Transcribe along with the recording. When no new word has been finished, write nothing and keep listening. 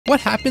What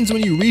happens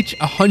when you reach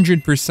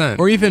 100%?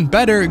 Or even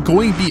better,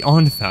 going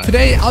beyond that?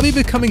 Today, I'll be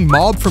becoming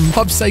Mob from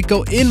Mob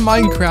Psycho in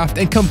Minecraft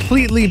and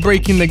completely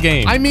breaking the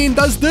game. I mean,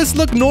 does this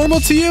look normal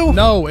to you?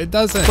 No, it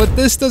doesn't. But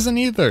this doesn't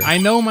either. I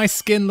know my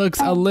skin looks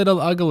a little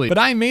ugly, but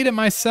I made it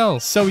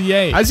myself, so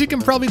yay. As you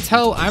can probably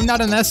tell, I'm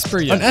not an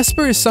Esper yet. An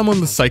Esper is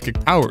someone with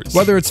psychic powers.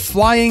 Whether it's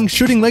flying,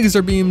 shooting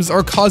laser beams,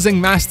 or causing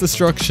mass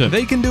destruction,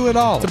 they can do it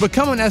all. To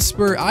become an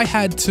Esper, I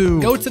had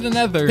to go to the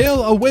Nether,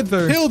 kill a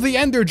Wither, kill the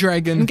Ender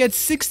Dragon, and get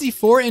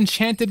 64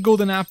 enchanted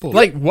golden apples.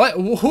 Like, what?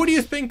 Who do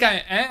you think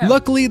I am?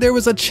 Luckily, there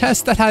was a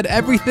chest that had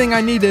everything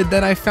I needed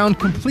that I found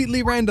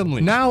completely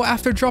randomly. Now,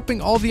 after dropping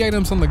all the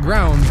items on the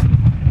ground...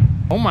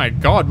 Oh my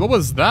god, what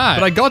was that?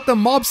 But I got the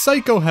Mob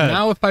Psycho head.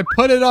 Now if I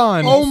put it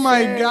on, oh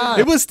my god.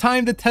 It was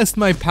time to test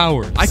my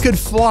powers. I could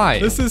fly.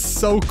 This is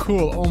so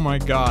cool, oh my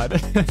god.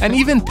 And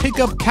even pick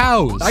up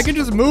cows. I can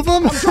just move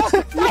them?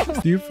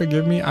 Do you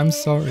forgive me? I'm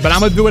sorry. But I'm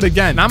gonna do it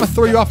again. I'm gonna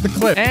throw you off the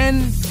cliff.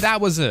 And that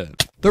was it.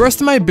 The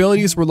rest of my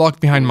abilities were locked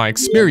behind my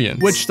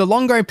experience, which the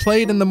longer I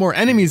played and the more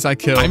enemies I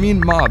killed, I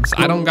mean mobs,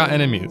 I don't got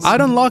enemies,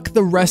 I'd unlock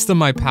the rest of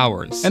my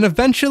powers. And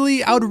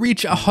eventually, I'd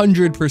reach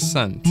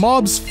 100%.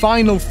 Mob's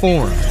final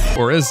form.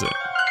 Or is it?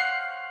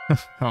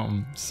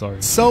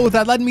 Sorry. So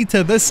that led me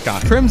to this guy.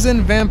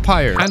 Crimson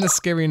Vampire. Kinda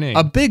scary name.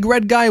 A big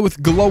red guy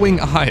with glowing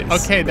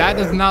eyes. Okay, that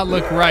does not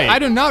look right. I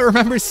do not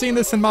remember seeing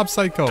this in Mob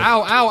Psycho.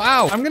 Ow, ow,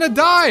 ow. I'm gonna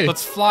die.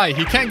 Let's fly.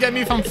 He can't get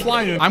me if I'm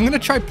flying. I'm gonna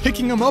try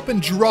picking him up and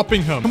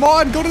dropping him. Come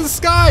on, go to the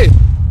sky.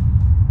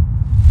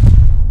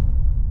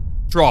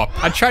 Drop.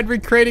 I tried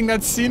recreating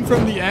that scene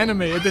from the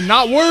anime. It did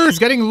not work. It's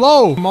getting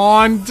low. Come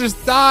on,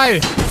 just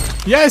die.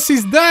 Yes,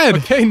 he's dead.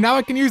 Okay, now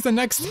I can use the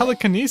next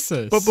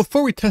telekinesis. But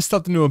before we test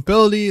out the new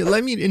ability,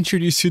 let me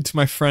introduce you to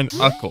my friend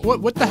Uckle.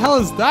 What the hell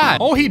is that?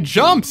 Oh, he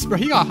jumps, bro.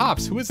 He got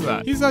hops. Who is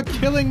that? He's a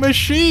killing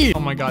machine.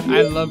 Oh my god,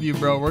 I love you,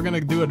 bro. We're gonna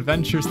do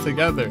adventures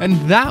together. And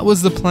that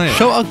was the plan.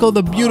 Show Uckle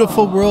the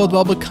beautiful world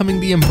while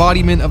becoming the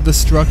embodiment of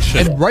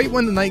destruction. And right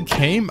when the night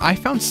came, I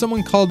found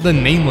someone called the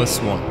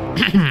Nameless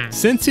One.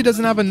 Since he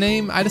doesn't have a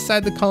name, I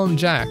decided to call him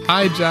Jack.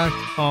 Hi, Jack.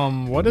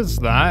 What is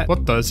that?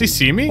 What does he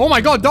see me? Oh my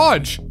god,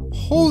 dodge!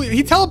 Holy,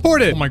 he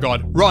teleported. Oh my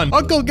god, run.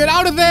 Uckle, get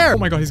out of there. Oh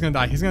my god, he's gonna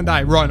die. He's gonna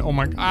die. Run. Oh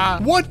my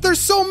god. What? There's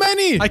so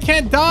many. I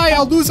can't die.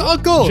 I'll lose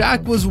Uckle.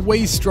 Jack was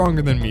way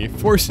stronger than me,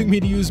 forcing me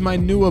to use my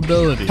new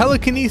ability.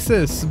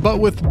 Telekinesis, but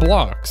with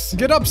blocks.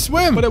 Get up,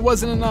 swim. But it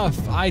wasn't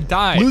enough. I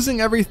died. Losing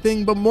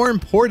everything, but more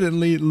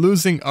importantly,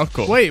 losing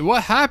Uckle. Wait,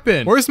 what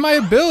happened? Where's my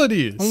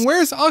abilities? And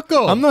where's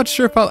Uckle? I'm not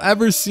sure if I'll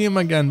ever see him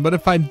again, but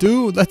if I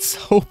do, let's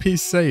hope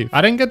he's safe.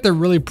 I didn't get to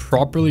really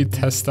properly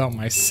test out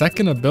my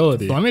second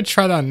ability. So let me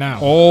try that now.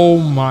 Oh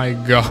my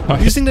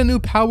god. Using the new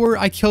power,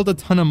 I killed a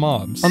ton of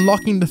mobs,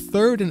 unlocking the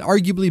third and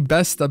arguably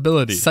best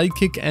ability,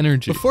 Psychic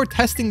Energy. Before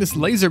testing this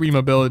laser beam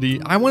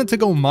ability, I wanted to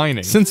go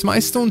mining, since my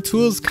stone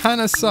tools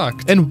kinda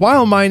sucked. And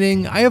while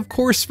mining, I of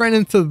course ran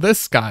into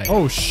this guy.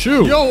 Oh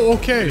shoot. Yo,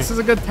 okay. This is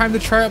a good time to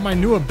try out my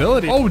new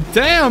ability. Oh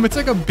damn, it's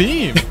like a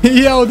beam.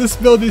 Yo, this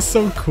ability is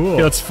so cool.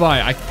 Okay, let's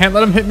fly. I can't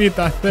let him hit me with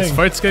that thing. This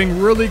fight's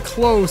getting really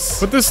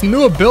close. But this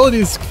new ability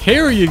is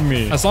carrying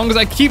me. As long as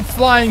I keep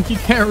flying, he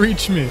can't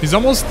reach me. He's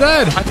almost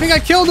dead. I think I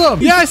killed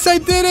him. Yes, I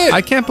did it.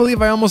 I can't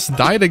believe I almost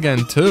died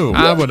again too.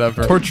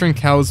 Whatever. Torturing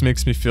cows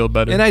makes me feel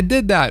better. And I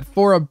did that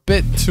for a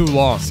bit too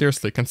long.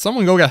 Seriously, can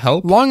someone go get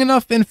help? Long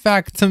enough, in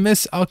fact, to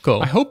miss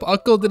Uckle. I hope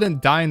Uckle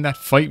didn't die in that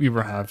fight we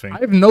were having. I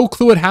have no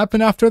clue what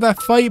happened after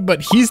that fight,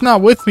 but he's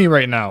not with me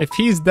right now. If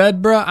he's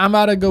dead, bruh, I'm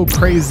about to go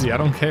crazy. I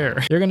don't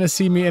care. You're gonna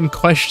see me in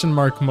question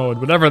mark mode,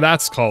 whatever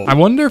that's called. I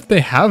wonder if they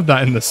have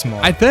that in this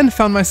mod. I then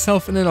found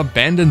myself in an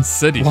abandoned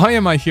city. Why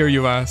am I here,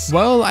 you ask?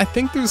 Well, I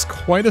think there's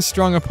quite a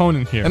strong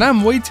opponent here, and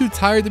I'm way too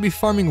tired to be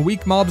farming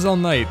weak mobs all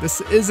night. This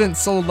isn't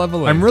solo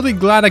leveling. I'm really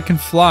glad I can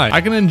fly.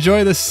 I can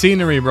enjoy the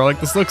scenery, bro. Like,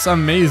 this looks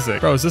amazing.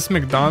 Bro, is this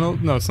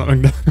McDonald's? No, it's not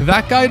McDonald's.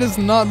 That guy does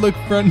not look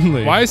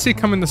friendly. Why is he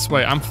coming this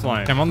way? I'm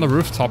flying. I'm on the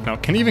rooftop now.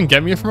 Can he even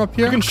get me from up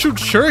here? You can shoot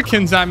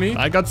shurikens at me.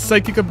 I got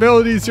psychic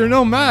abilities. You're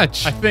no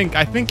match. I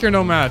think you're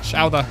no match.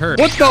 Ow, that hurt.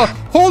 What the?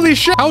 Holy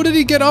shit. How did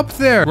he get up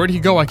there? Where'd he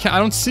go? I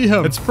don't see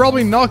him. It's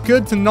probably not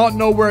good to not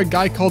know where a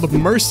guy called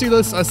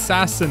Merciless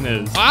Assassin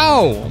is.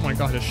 Ow. Oh my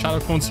god, his shadow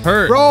clone's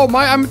hurt. Bro,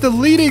 I'm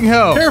deleting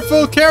him.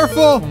 Careful,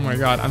 careful. Oh my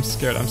god, I'm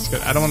scared.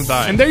 I don't want to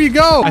die. And there you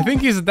go. I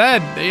think he's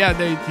dead. Yeah,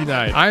 he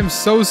died. I'm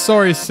so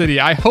sorry, city.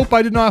 I hope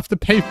I did not have to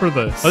pay for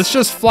this. Let's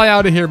just fly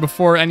out of here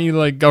before any,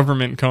 like,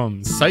 government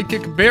comes.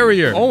 Psychic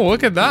barrier. Oh,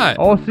 look at that.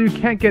 Oh, so you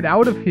can't get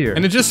out of here.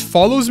 And it just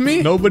follows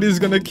me? Nobody's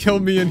gonna kill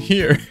me in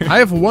here. I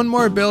have one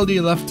more ability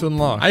left to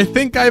unlock. I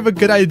think I have a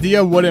good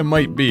idea what it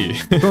might be.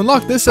 To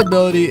unlock this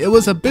ability, it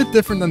was a bit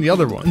different than the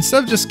other one.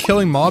 Instead of just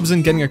killing mobs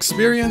and getting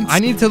experience, I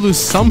need to lose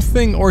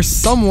something or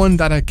someone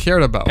that I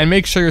cared about. And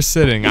make sure you're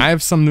sitting. I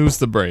have some news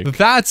to break.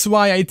 That's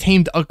why I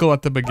tamed Uckle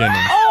at the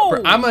beginning.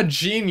 Bro, I'm a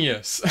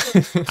genius.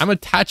 I'm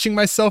attaching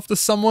myself to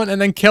someone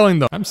and then killing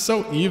them. I'm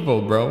so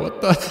evil, bro.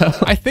 What the hell?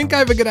 I think I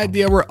have a good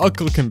idea where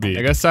Uncle can be.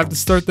 I guess I have to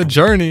start the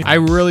journey. I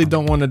really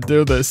don't want to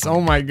do this.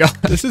 Oh my god.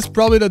 This is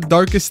probably the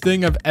darkest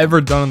thing I've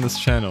ever done on this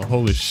channel.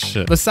 Holy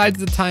shit. Besides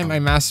the time I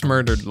mass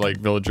murdered, like,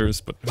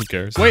 villagers, but who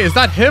cares? Wait, is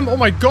that him? Oh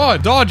my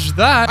god. Dodge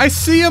that. I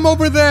see him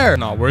over there.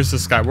 No, where's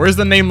this guy? Where's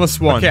the nameless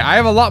one? Okay, I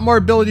have a lot more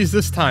abilities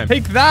this time.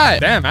 Take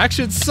that. Damn,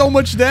 actually, it's so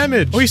much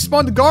damage. Oh, he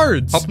spawned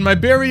guards. Up in my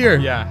barrier.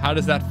 Yeah, how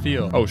does that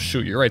feel? Oh,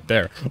 shoot, you're right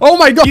there. Oh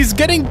my god. He's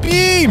getting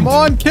beamed. Come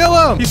on, kill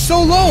him. He's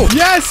so low.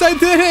 Yes, I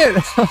did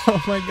it.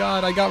 Oh my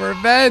god, I got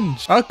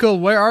revenge. Uncle,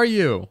 where are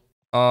you?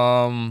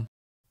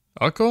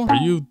 Uncle? Are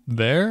you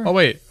there? Oh,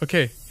 wait.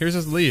 Okay, here's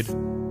his lead.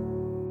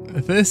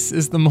 This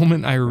is the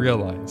moment I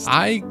realized.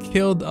 I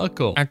killed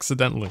Uncle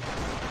accidentally.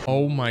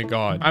 Oh my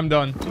god. I'm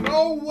done.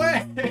 No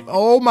way.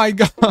 Oh my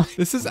god.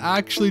 This is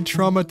actually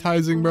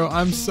traumatizing, bro.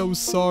 I'm so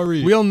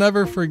sorry. We'll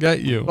never forget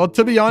you. Well,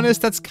 to be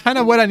honest, that's kind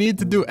of what I need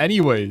to do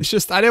anyway. It's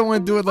just I didn't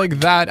want to do it like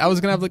that. I was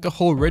gonna have like a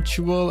whole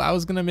ritual. I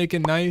was gonna make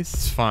it nice.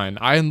 It's fine.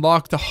 I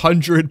unlocked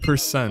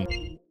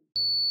 100%.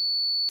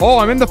 Oh,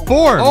 I'm in the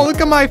form. Oh,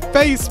 look at my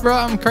face, bro.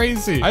 I'm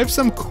crazy. I have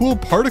some cool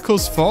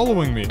particles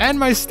following me. And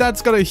my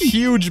stats got a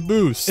huge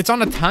boost. It's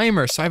on a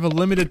timer, so I have a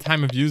limited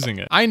time of using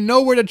it. I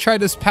know where to try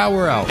this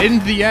power out.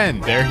 In the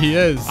end, there he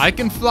is. I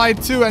can fly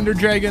too, Ender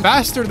Dragon.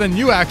 Faster than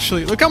you,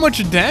 actually. Look how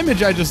much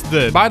damage I just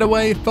did. By the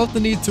way, felt the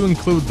need to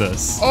include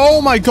this.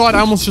 Oh my god, I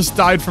almost just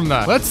died from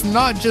that. Let's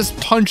not just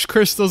punch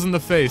crystals in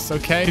the face,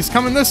 okay? He's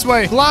coming this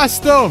way.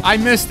 Blast him. I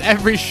missed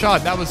every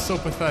shot. That was so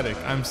pathetic.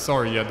 I'm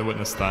sorry you had to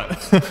witness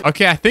that.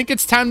 Okay, I think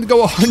it's time to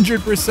go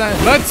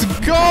 100%. Let's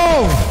go.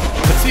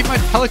 Let's see if my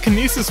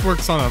telekinesis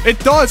works on him. It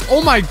does.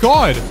 Oh my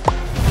god.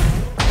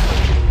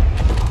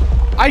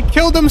 I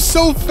killed him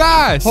so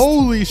fast.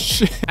 Holy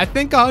shit. I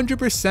think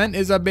 100%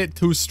 is a bit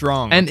too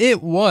strong. And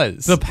it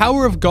was. The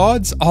power of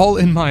God's all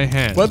in my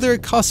hand. Whether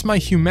it cost my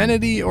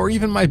humanity or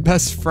even my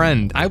best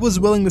friend, I was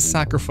willing to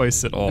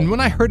sacrifice it all. And when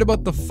I heard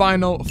about the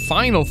final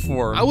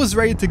form, I was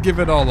ready to give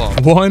it all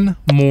up. One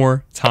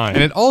more time.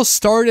 And it all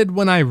started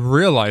when I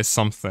realized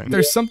something.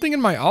 There's something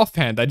in my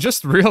offhand I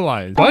just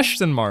realized.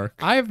 Question mark.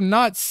 I have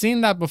not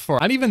seen that before.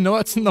 I don't even know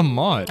it's in the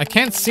mod. I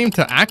can't seem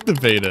to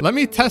activate it. Let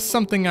me test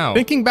something out.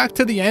 Thinking back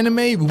to the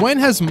anime, when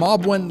has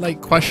mob went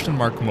like question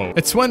mark mode?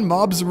 It's when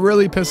mob's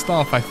really pissed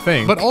off, I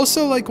think. But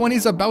also like when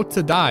he's about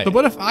to die. So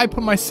what if I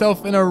put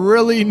myself in a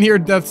really near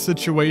death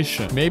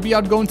situation? Maybe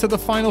I'd go into the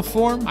final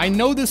form? I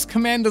know this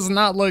command does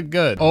not look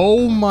good.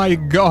 Oh my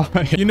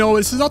god. You know,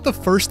 this is not the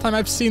first time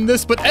I've seen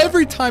this, but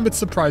every time it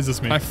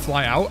surprises me. Can I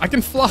fly out? I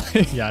can fly.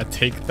 Yeah,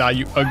 take that,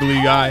 you ugly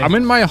guy. I'm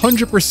in my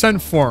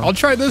 100% form. I'll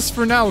try this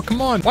for now.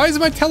 Come on. Why is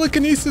my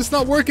telekinesis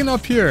not working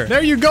up here?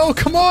 There you go.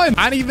 Come on.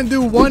 I didn't even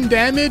do 1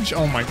 damage.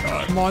 Oh my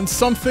god. Come on,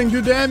 something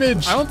do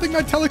damage. I don't think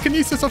my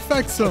telekinesis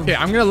affects him. Okay,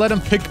 I'm gonna let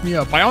him pick me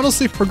up. I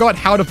honestly forgot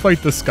how to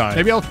fight this guy.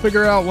 Maybe I'll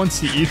figure it out once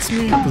he eats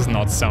me. That does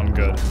not sound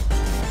good.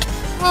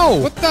 Oh,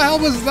 what the hell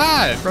was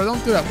that? Bro,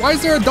 don't do that. Why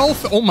is there a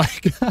dolphin? Oh my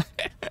god.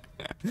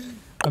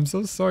 I'm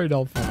so sorry,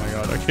 Dolphin. Oh my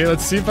god. Okay,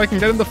 let's see if I can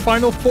get in the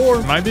final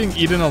form. Am I being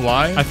eaten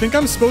alive? I think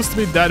I'm supposed to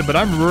be dead, but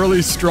I'm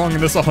really strong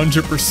in this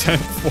 100%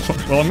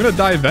 form. Well, I'm gonna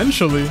die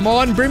eventually. Come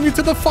on, bring me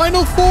to the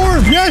final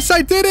form. Yes,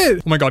 I did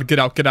it. Oh my god, get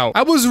out, get out.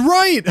 I was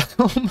right.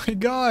 Oh my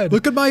god.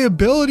 Look at my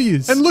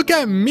abilities. And look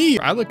at me.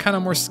 I look kind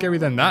of more scary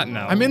than that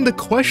now. I'm in the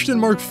question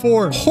mark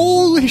form.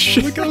 Holy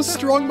shit. Look how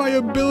strong my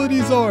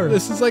abilities are.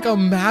 This is like a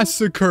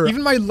massacre.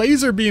 Even my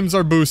laser beams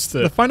are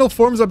boosted. The final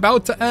form's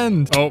about to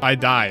end. Oh, I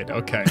died.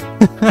 Okay.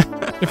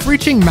 If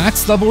reaching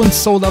max level in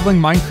soul leveling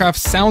Minecraft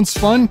sounds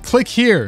fun, click here.